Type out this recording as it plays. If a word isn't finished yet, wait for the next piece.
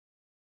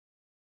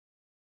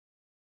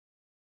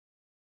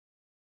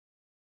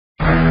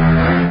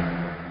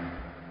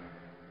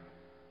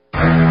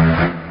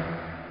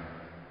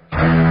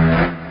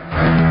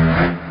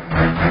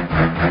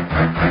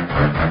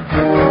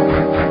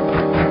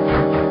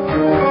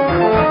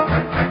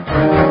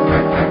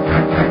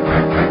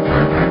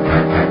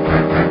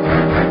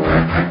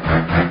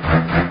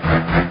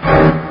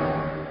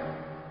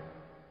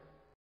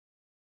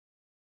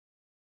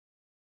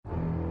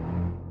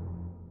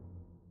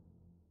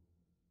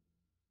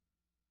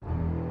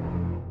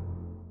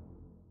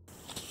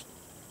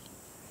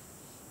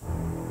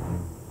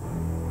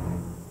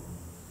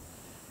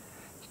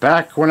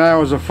Back when I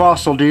was a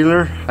fossil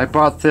dealer, I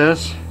bought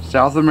this,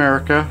 South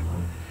America,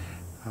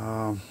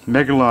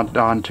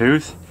 Megalodon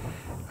tooth.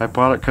 I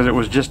bought it because it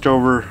was just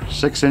over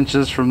 6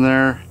 inches from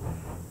there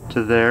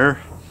to there.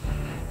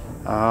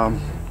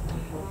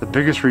 The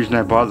biggest reason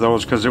I bought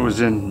those because it was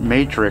in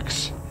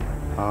matrix.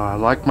 I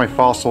like my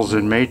fossils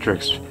in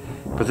matrix,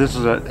 but this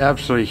is an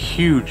absolutely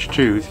huge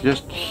tooth,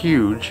 just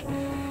huge,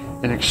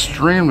 and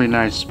extremely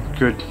nice,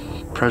 good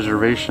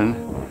preservation,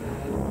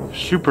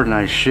 super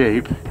nice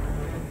shape.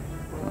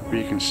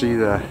 You can see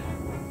the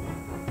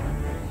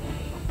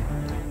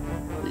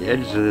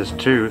edges of this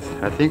tooth.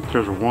 I think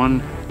there's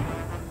one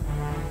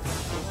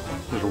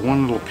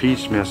little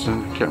piece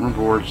missing. Can't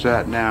remember where it's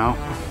at now.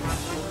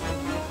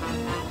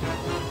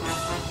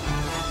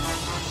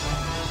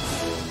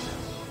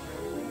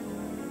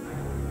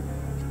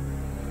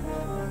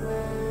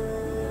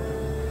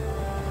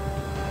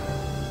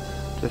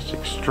 Just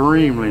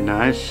extremely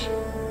nice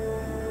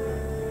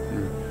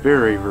and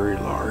very, very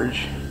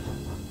large.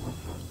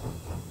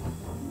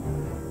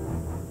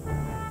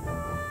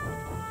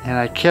 And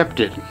I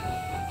kept it.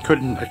 I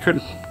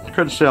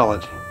couldn't sell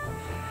it.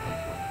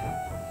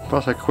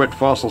 Plus I quit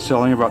fossil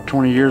selling about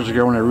 20 years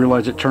ago when I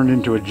realized it turned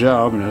into a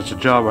job, and it's a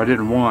job I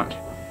didn't want.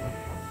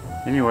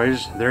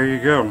 Anyways, there you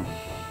go.